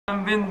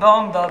I've been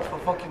doing that for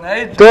fucking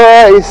ages. Do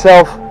it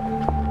yourself.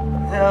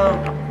 Yeah.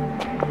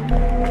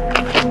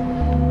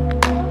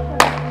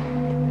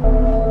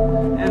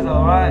 It's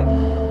alright.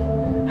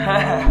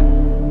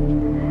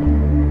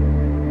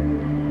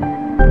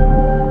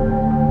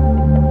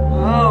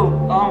 Oh,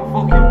 I'm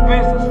fucking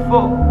pissed as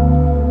fuck.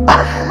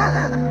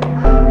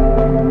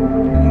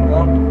 Hang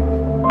on.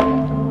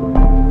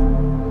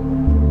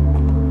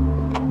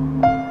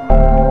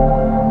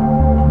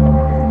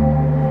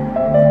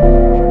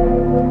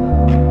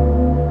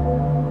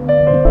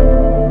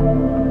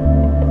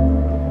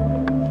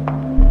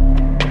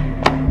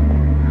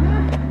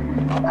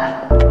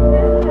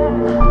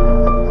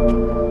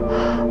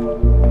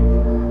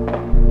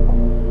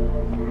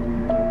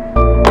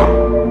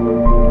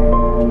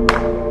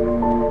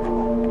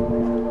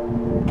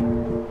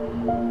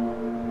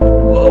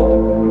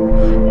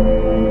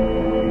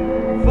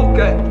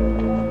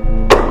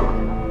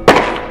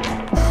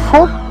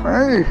 Fuck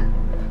me.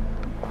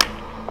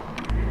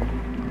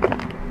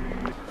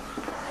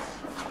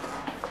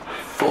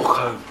 Fuck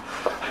him.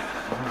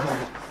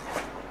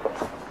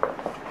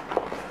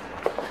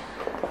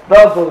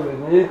 That's what we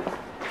need.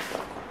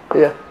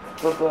 Yeah.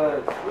 But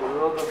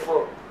what the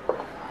fuck?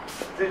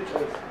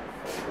 Teachers.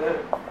 Yeah.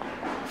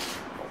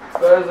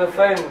 Where's the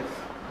famous?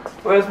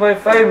 Where's my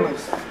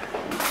famous?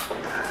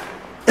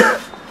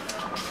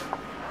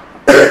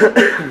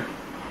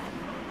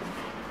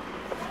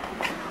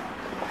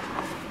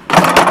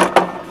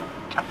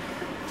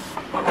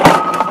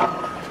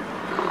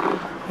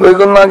 We're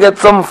gonna get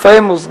some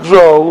famous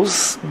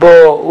draws,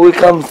 but we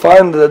can't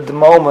find it at the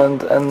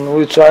moment, and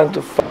we're trying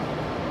to find.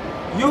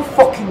 You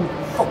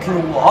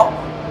fucking what?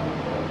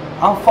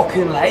 I'm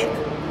fucking late.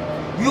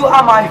 You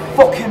are my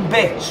fucking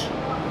bitch.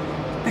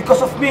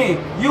 Because of me,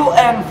 you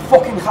earn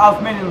fucking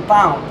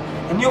 £500,000,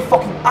 and you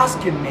fucking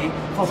asking me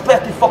for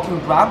 30 fucking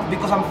grand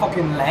because I'm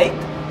fucking late.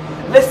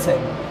 Listen,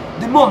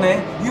 the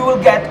money you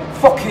will get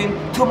fucking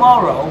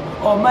tomorrow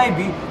or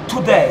maybe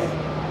today.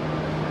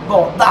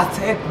 But that's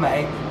it,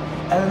 mate.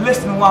 And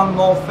listen, one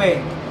more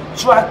thing.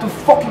 Try to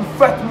fucking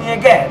threaten me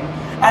again,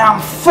 and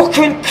I'm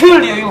fucking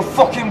kill you, you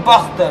fucking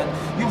bastard.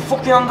 You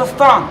fucking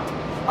understand?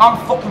 I'm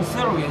fucking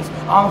serious.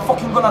 I'm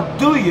fucking gonna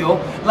do you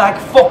like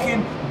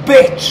fucking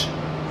bitch.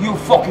 You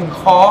fucking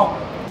whore.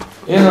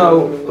 You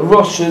know,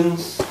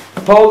 Russians,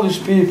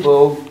 Polish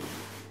people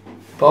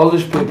are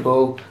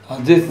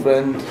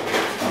different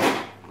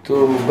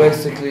to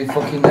basically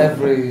fucking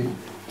every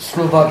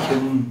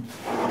Slovakian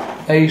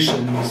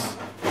nations.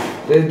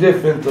 They're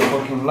different to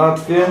fucking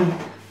Latvian,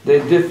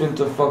 they're different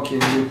to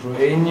fucking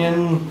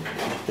Ukrainian,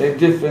 they're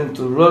different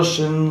to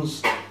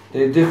Russians,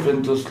 they're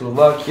different to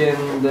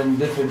Slovakian, then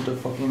different to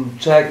fucking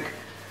Czech,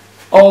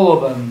 all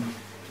of them.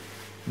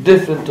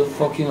 Different to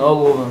fucking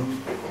all of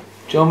them.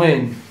 Do you know what I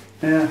mean?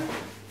 Yeah.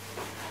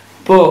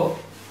 But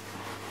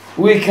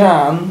we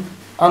can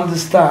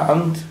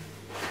understand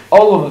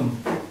all of them.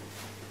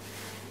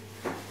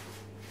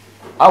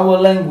 Our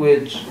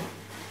language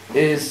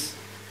is,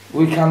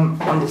 we can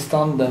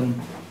understand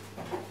them.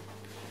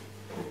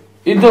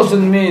 It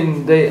doesn't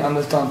mean they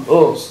understand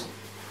us,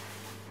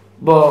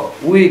 but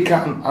we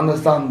can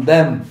understand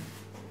them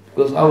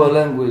because our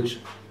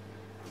language.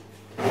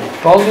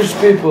 Polish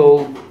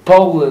people,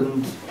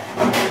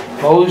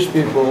 Polish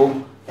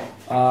people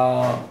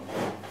are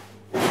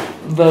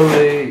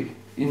very,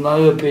 in my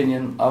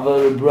opinion, are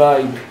very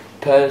bright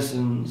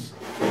persons,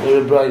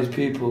 very bright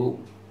people,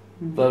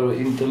 very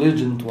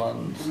intelligent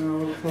ones.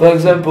 For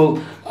example,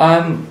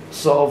 I'm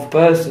sort of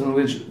person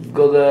which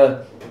got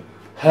a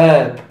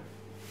herb.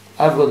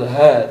 I've got a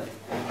herb,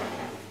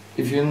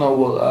 if you know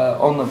what I'm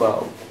on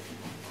about.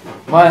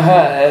 My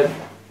herb,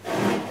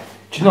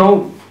 do you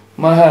know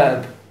my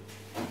herb?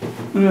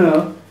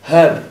 Yeah.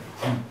 Herb.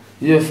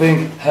 You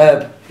think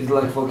herb is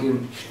like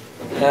fucking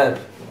herb,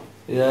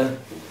 yeah?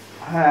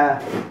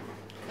 Herb.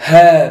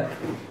 Herb.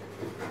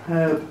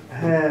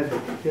 Herb.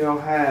 You know,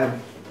 herb.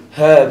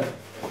 Herb.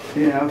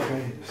 Yeah,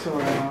 okay.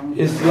 Sorry.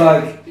 It's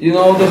like, you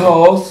know the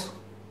horse?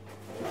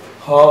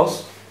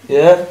 Horse,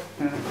 yeah?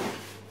 Yeah.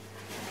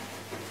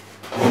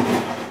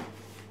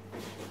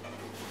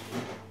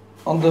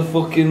 On the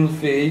fucking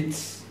feet,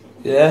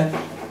 yeah?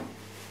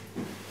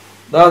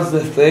 That's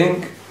the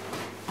thing.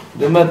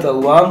 The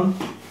metal one,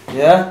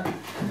 yeah?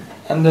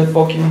 And the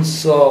fucking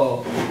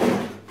saw.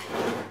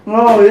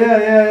 Oh,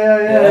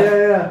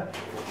 yeah.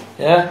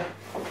 Yeah?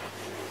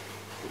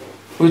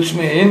 Which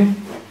mean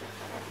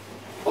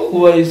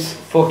always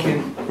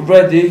fucking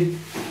ready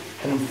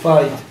and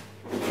fight.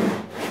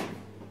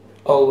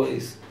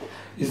 Always.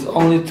 It's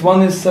only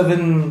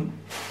 27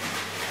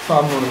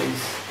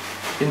 families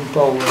in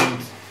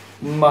Poland.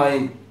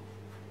 My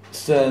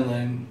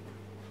surname.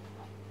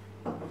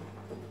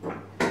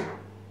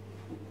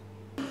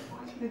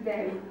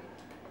 Today.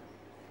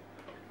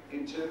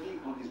 In Turkey,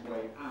 on his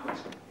way out,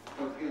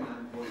 Kofi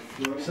Annan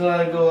was Shall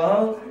I go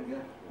out?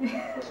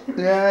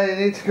 Yeah, you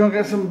need to go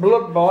get some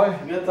blood, boy.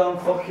 Get some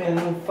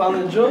fucking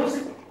funny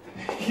juice?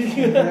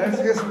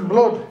 Let's get some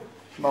blood,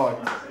 boy.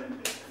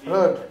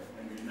 Blood.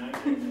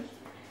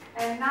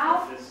 And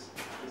now,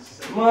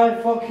 My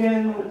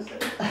fucking...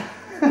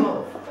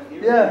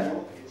 Yeah.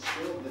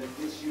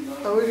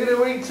 Are we going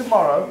to eat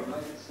tomorrow?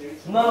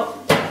 No.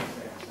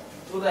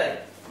 Today.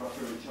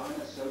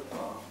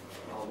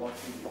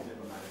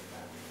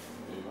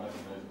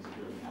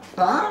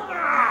 Go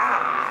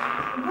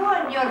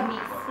on your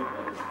knees.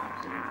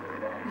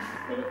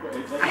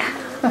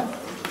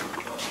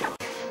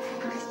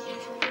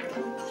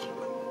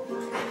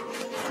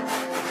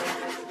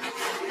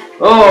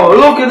 Oh,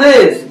 look at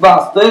this,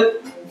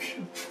 bastard.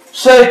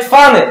 Shake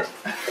funny.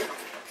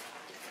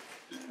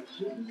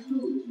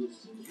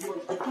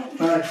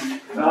 Nice.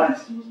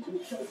 Nice.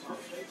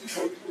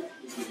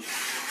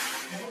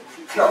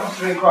 That must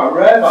have been quite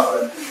rare back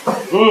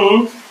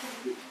then.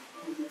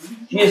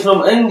 He's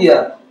from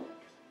India.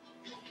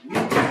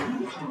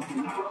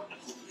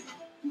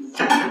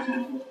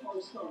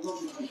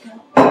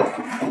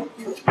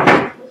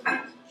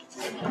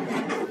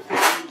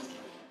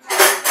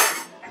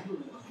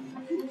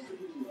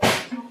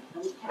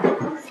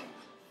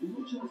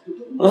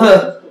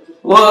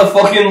 What a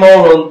fucking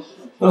moron.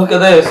 Look at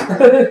this.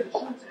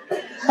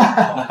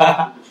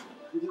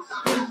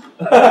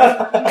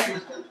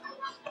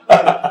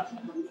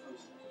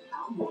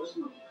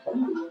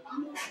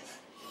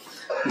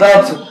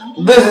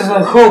 This is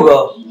a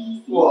Hugo.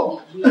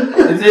 What?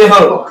 It's you.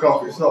 Fuck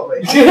off, it's not me.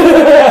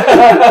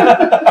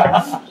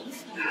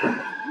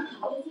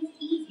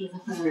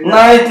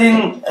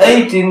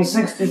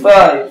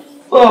 1865.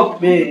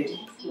 Fuck me.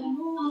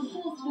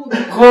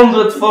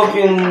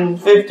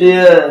 150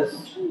 years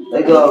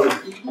ago.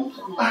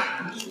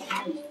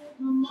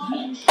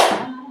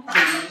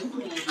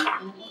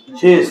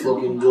 She is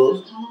fucking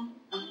good.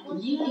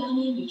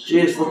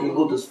 She is fucking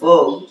good as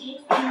fuck.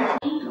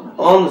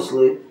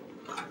 Honestly.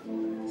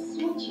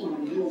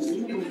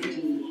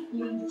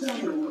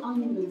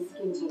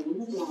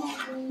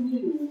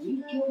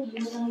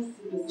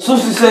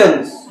 Sushi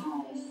Sense.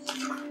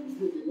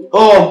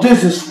 Oh,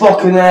 this is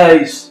fucking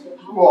ace.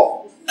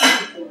 What?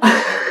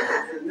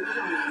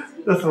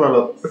 Let's have a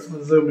look. Let's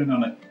zoom in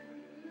on it.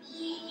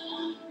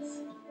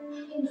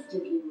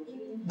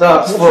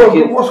 That's What's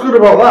fucking... What's good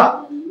about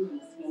that?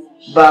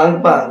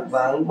 Bang, bang,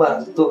 bang,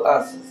 bang. 2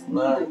 asses.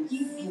 Nice.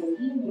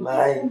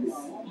 Nice.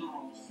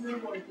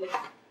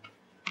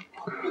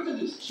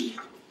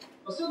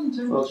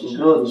 Fucking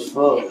good as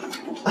fuck.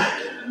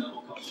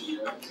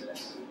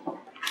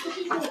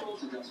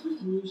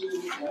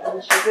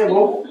 Yeah,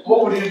 what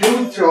would you do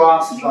with 2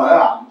 asses like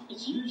that?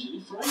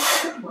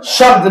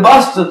 Shag the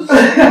bastards.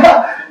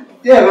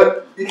 Yeah,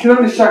 but you can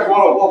only shag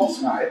one at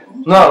once, mate.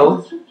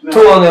 No. 2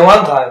 only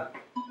one time.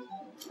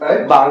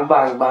 Eh? Bang,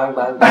 bang, bang,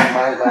 bang, bang,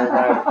 bang, bang,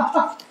 bang.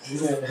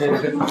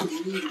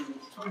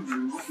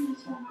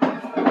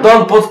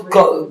 Don't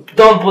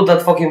put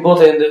that fucking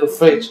butter in the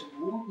fridge.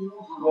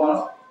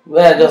 What?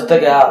 Yeah, just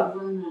take it out.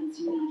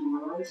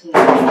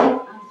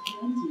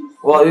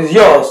 Well, it's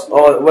yours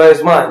or where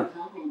is mine?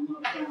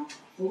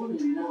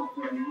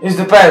 It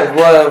depends,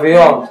 whatever you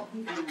want.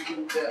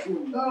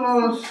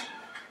 No,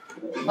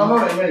 I know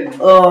what you mean.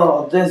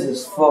 Oh, this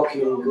is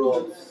fucking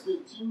good.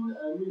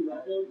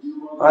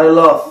 I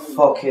love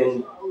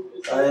fucking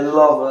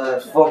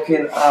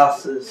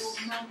asses.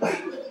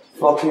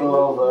 Fucking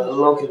love her.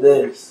 Look at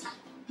this.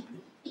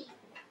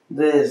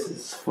 This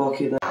is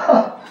fucking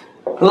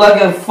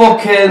like a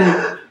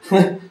fucking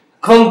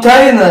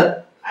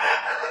container.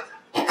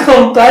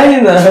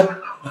 Container.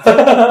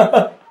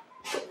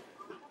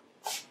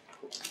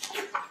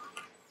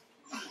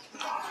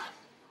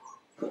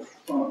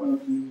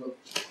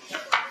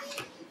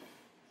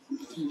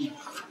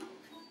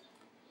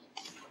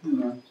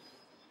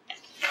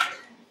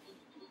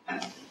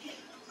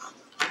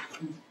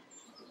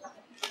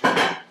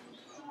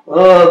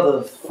 Oh,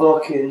 the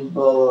fucking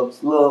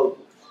bollocks. Look.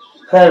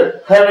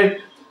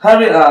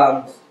 Harry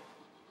arms.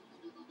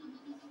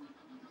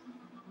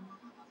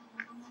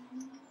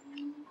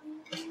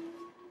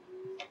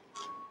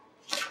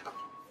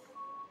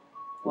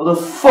 What the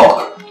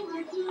fuck?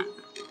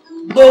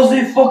 Does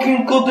he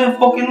fucking cut their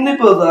fucking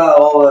nipples out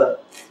or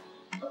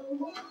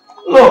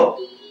look.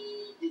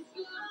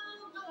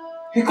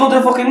 He cut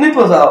their fucking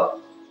nipples out.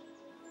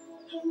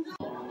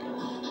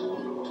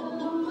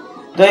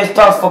 They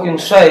start fucking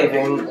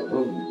shaving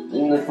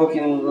in the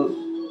fucking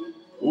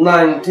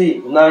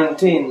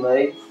 19,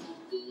 mate.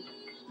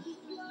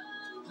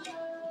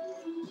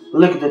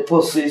 Lick the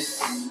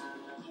pussies.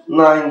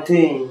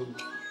 19.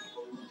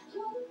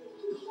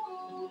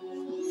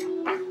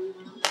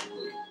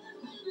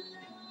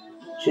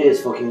 She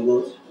is fucking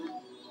good.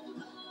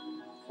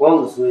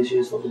 Honestly, she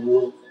is fucking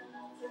good.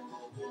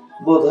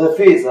 But her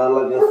feet are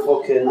like a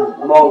fucking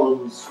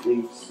moron's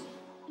feet.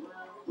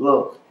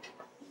 Look.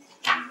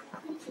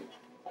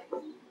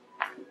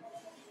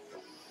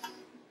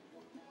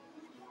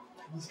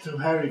 It's too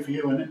hairy for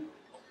you, isn't it?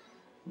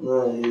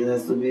 No, it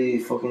has to be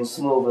fucking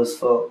smooth as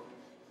fuck.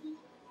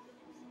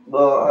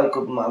 But I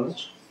could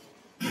manage.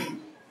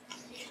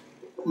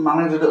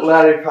 Manage a little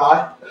hairy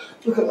pie.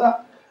 Look at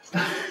that.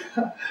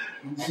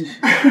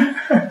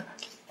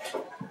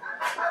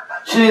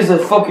 She is a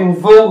fucking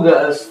vulgar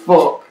as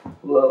fuck.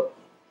 Look.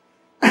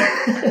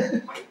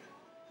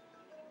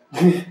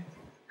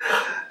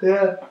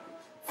 Yeah.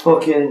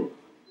 Fucking,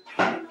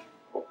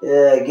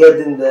 yeah, get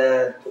in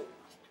there,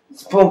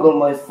 spoke on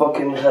my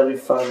fucking Harry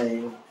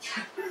Fanny.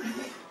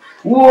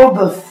 What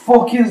the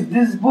fuck is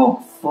this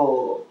book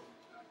for?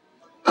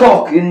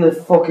 Cock in the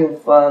fucking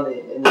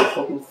fanny, in the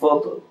fucking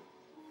photo.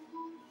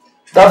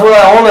 That's what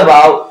I'm on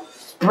about.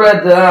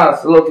 Spread the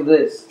ass, look at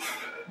this.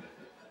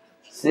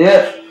 See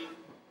it?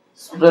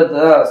 Spread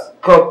the ass,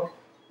 cock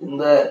in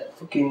the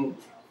fucking,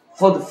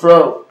 for the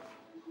throat.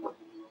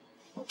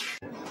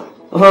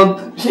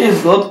 Oh, she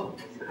is good.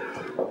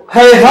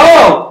 Hey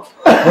ho!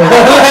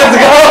 Let's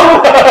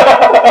go!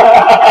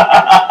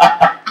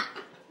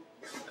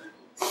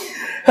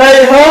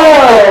 Hey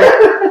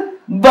ho!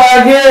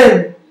 Back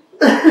in!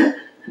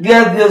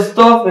 Get your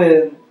stuff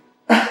in.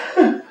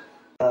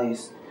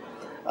 Nice.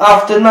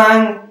 After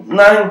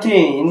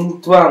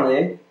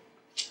 1920,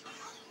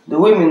 the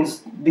women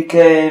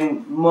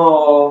became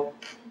more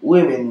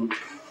women.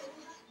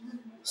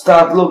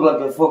 Start look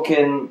like a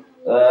fucking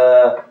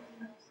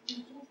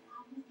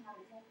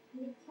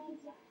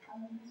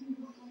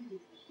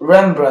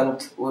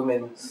Rembrandt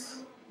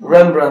women's.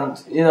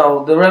 Rembrandt, you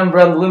know, the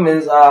Rembrandt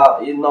women's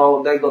are, you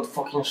know, they got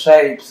fucking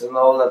shapes and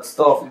all that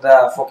stuff. They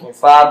are fucking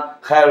fat,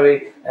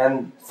 hairy,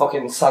 and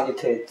fucking saggy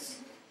tits.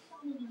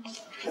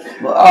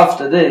 But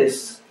after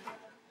this,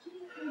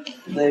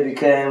 they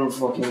became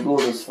fucking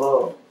good as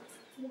fuck.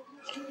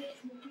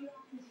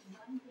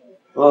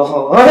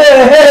 Oh,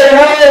 hey, hey,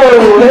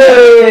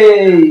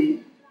 hey!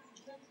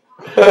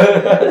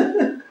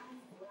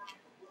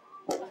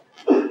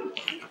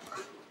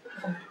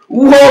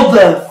 What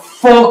the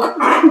fuck?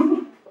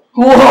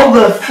 What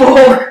the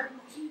fuck?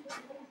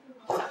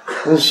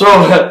 And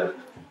so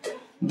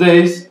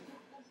this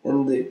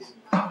and this.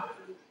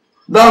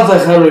 That's a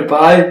hairy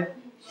pie.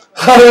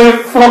 Hairy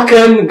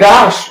fucking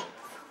gosh.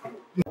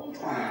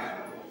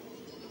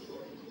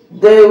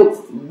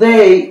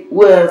 They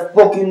were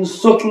fucking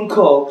sucking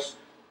cocks.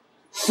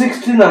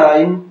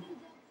 69.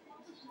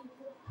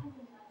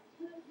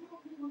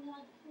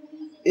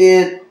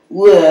 It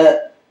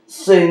were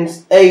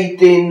since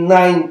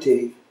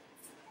 1890.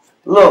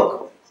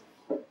 Look.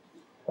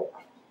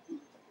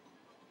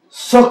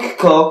 Suck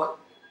cock.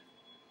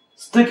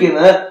 Sticking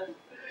it.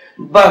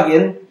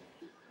 Bagging.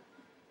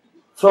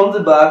 From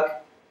the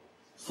back.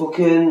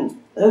 Fucking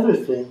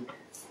everything.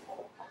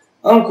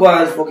 I'm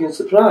quite fucking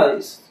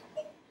surprised.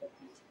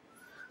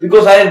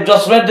 Because I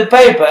just read the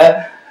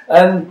paper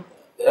and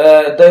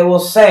they were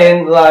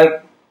saying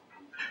like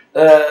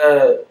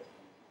the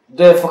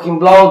fucking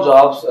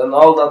blowjobs and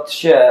all that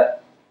shit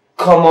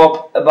come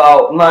up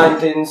about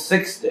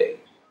 1960.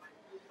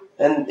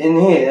 And in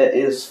here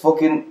is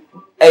fucking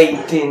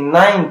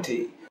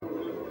 1890.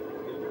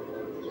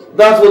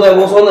 That's what I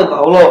was on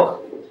about,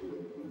 look.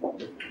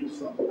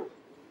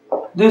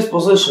 This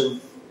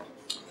position.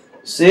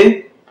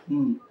 See?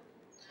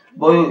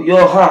 But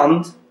your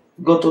hand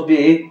got to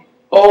be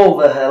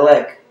over her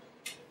leg.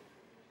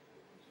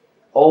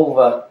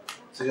 Over.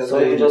 So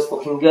you just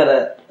fucking get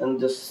it and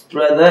just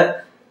spread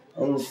it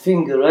and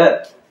finger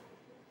it,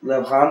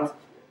 left hand,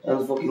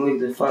 and fucking lick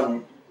the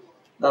fanny.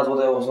 That's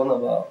what I was on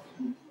about.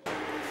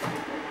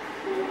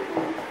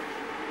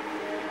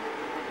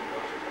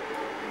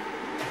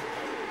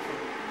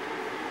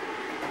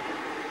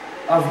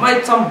 I've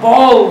made some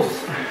balls!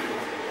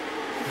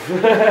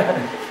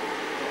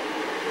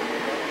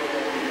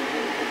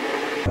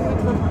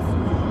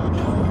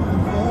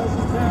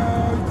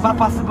 Dwa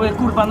pasy były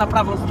kurwa na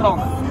prawą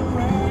stronę.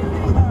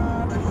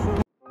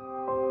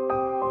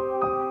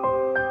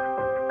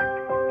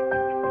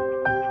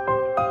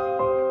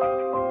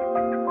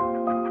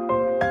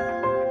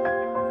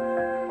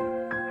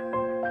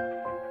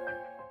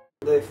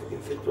 They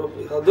fucking fit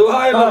properly. How do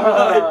I look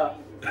like?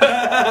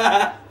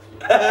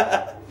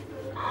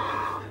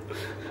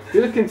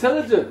 You look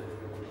intelligent.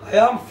 I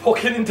am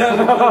fucking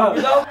intelligent,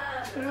 you know?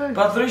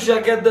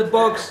 Patricia, get the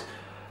box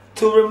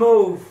to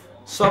remove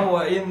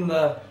somewhere in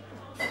there.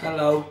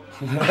 Hello.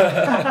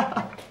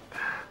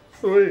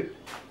 Sweet.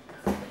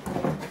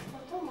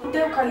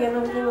 Pudełka, ja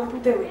nawet nie mam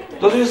pudełek.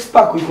 To ty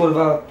spakuj,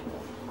 kurwa.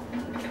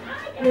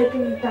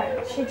 Lepiej tak,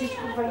 siedzieć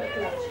kurwa i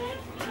klać.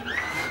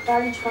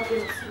 Palić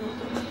papierosy.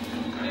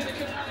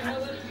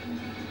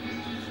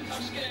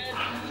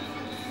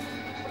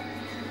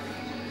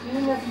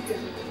 Nienawidzę.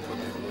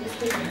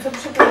 Co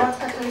przy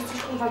pałackach, to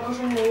jesteś kurwa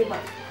gorzej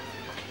najebany.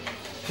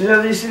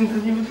 Ja jeszcze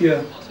nie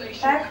wypiłem.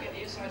 Tak?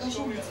 No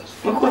się widzę.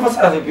 No kurwa,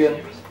 co ja wypiłem?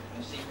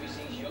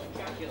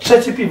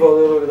 Trzecie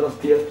piwo robię teraz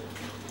piję.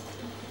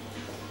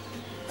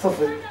 Co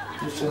ty,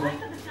 dziewczyno?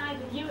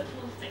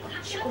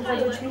 Kurwa,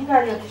 do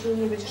dźwigania, to się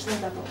nie będziesz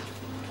nadawał.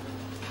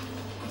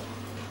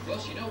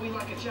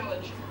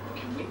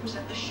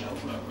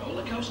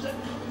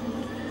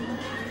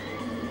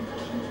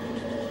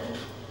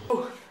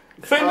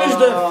 Finish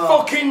the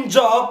fucking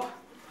job.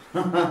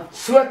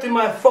 Sweating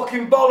my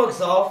fucking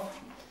bollocks off.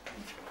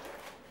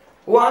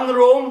 One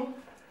room,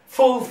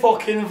 full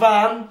fucking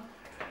van.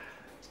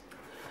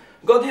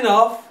 Got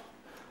enough.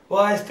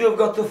 Well, I still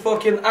got to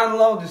fucking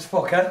unload this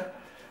fucker.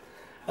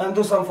 and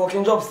do some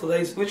fucking jobs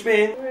today, which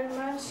means, Thank you very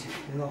much.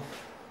 you know.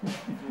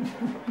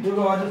 You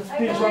go, I just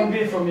pinch one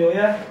beer from you,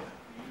 yeah?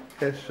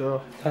 Yes,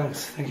 sure.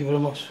 Thanks, thank you very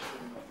much.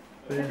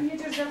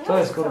 Jedziesz ze mną? To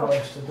jest Co? kurwa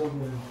jeszcze,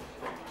 dobry.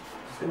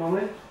 Wszystkie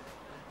mamy?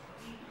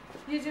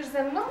 Jedziesz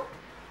ze mną?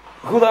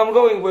 Who I'm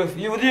going with?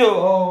 You with you?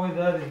 Oh, with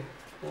daddy.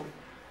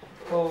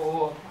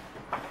 Oh.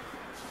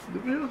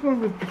 You're not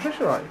going with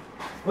Patricia, right?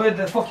 With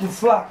the fucking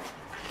slack.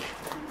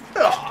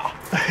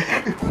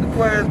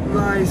 Quite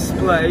nice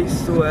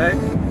place to work.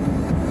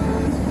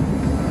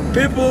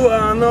 People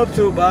are not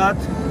too bad.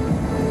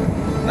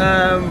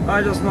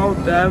 I just know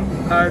them.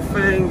 I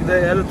think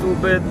they're a little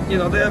bit, you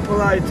know, they're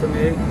polite to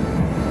me.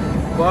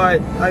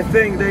 But I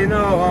think they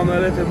know I'm a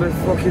little bit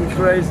fucking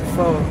crazy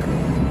fuck.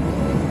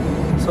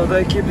 So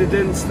they keep the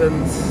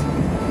distance.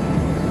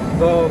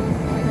 But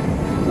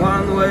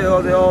one way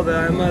or the other,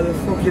 I met a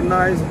fucking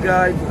nice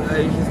guy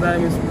today. His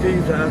name is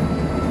Peter.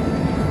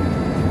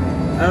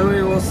 And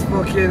we was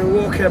fucking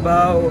walking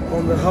about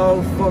on the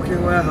whole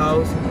fucking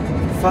warehouse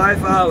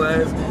 5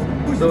 hours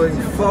doing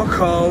fuck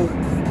all,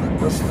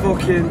 was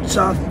fucking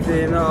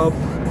chatting up,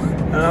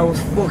 and I was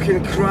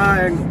fucking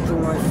crying to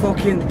my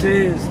fucking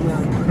tears,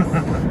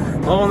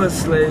 man.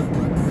 Honestly,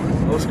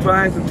 I was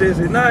crying to tears.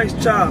 A nice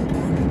chap,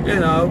 you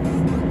know,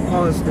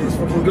 honestly, it's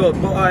fucking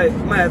good. But I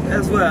met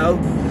as well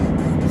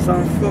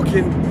some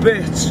fucking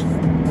bitch.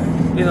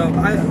 You know,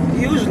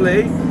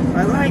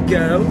 I like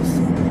girls,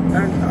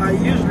 and I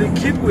usually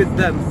keep with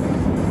them.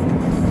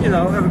 You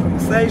know, have a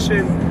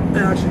conversation,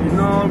 they're actually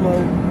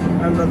normal,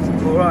 and that's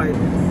alright.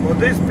 But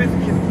this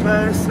particular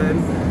person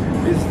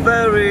is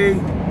very,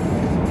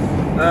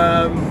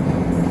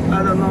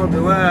 I don't know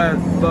the word,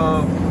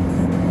 but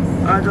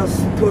I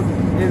just put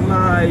in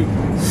my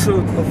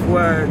suit of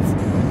words,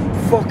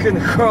 fucking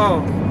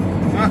whore.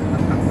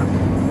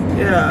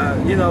 Yeah,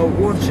 you know,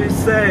 what she's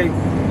saying,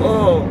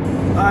 oh,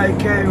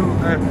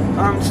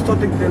 I'm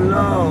studying the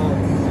law.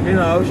 You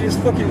know, she's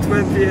fucking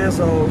 20 years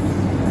old,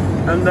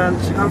 and then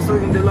I'm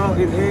studying the law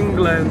in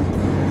England,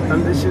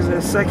 and this is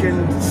her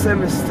second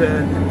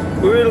semester.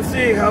 We will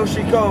see how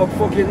she goes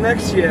fucking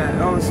next year,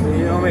 honestly,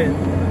 you know what I mean?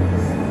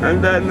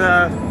 And then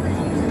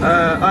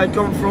I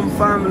come from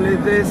family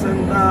this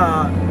and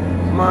that.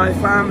 My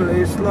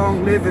family is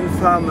long-living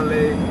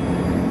family,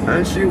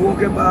 and she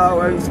walk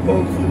about and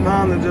spoke to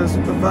managers,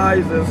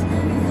 supervisors,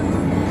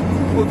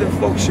 who the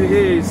fuck she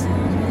is.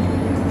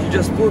 She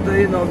just put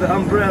the, you know, the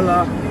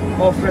umbrella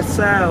of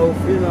herself,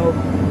 you know,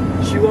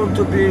 she want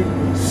to be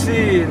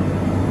seen,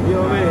 you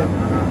know what I mean?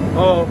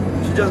 Oh,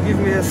 she just gave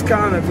me a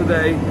scanner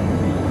today,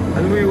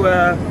 and we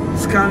were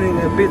scanning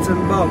bits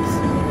and bobs.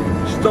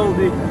 She told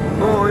me,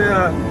 oh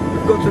yeah,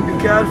 you've got to be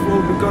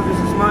careful because this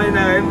is my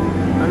name,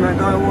 and I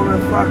don't want to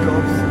fuck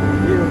ups,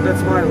 you know,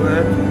 that's my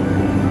word.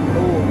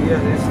 Oh yeah,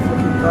 it's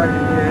fucking tight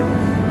in here.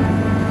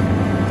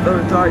 It's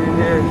very tight in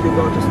here, you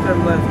go, just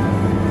 10 left.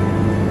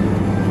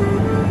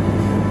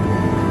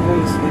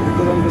 Honestly,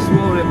 because I'm just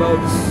worried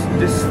about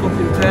this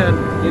fucking turn,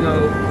 you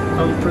know,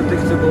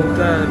 unpredictable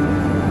turn,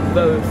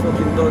 very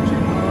fucking dodgy.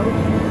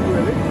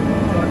 Really?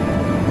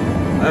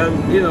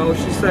 And, you know,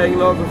 she's saying a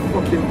lot of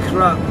fucking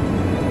crap.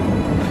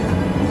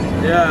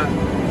 Yeah.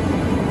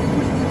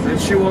 And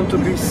she wants to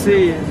be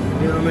seen,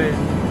 you know what I mean?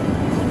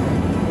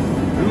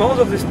 And most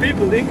of these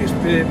people, the English,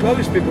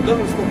 Polish people,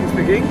 doesn't fucking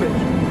speak English.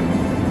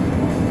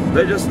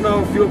 They just know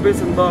a few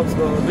bits and bobs,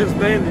 but this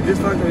mainly, this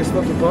factory is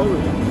fucking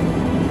Polish.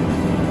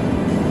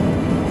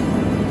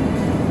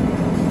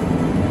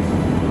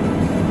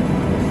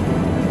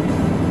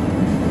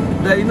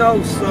 They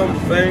know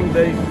something,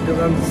 they can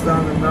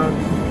understand and that.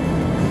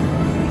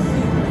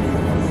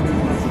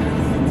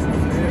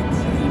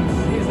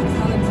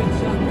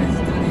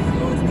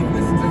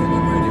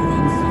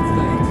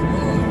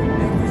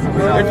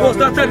 It was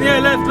that turn, yeah,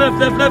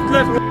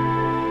 left.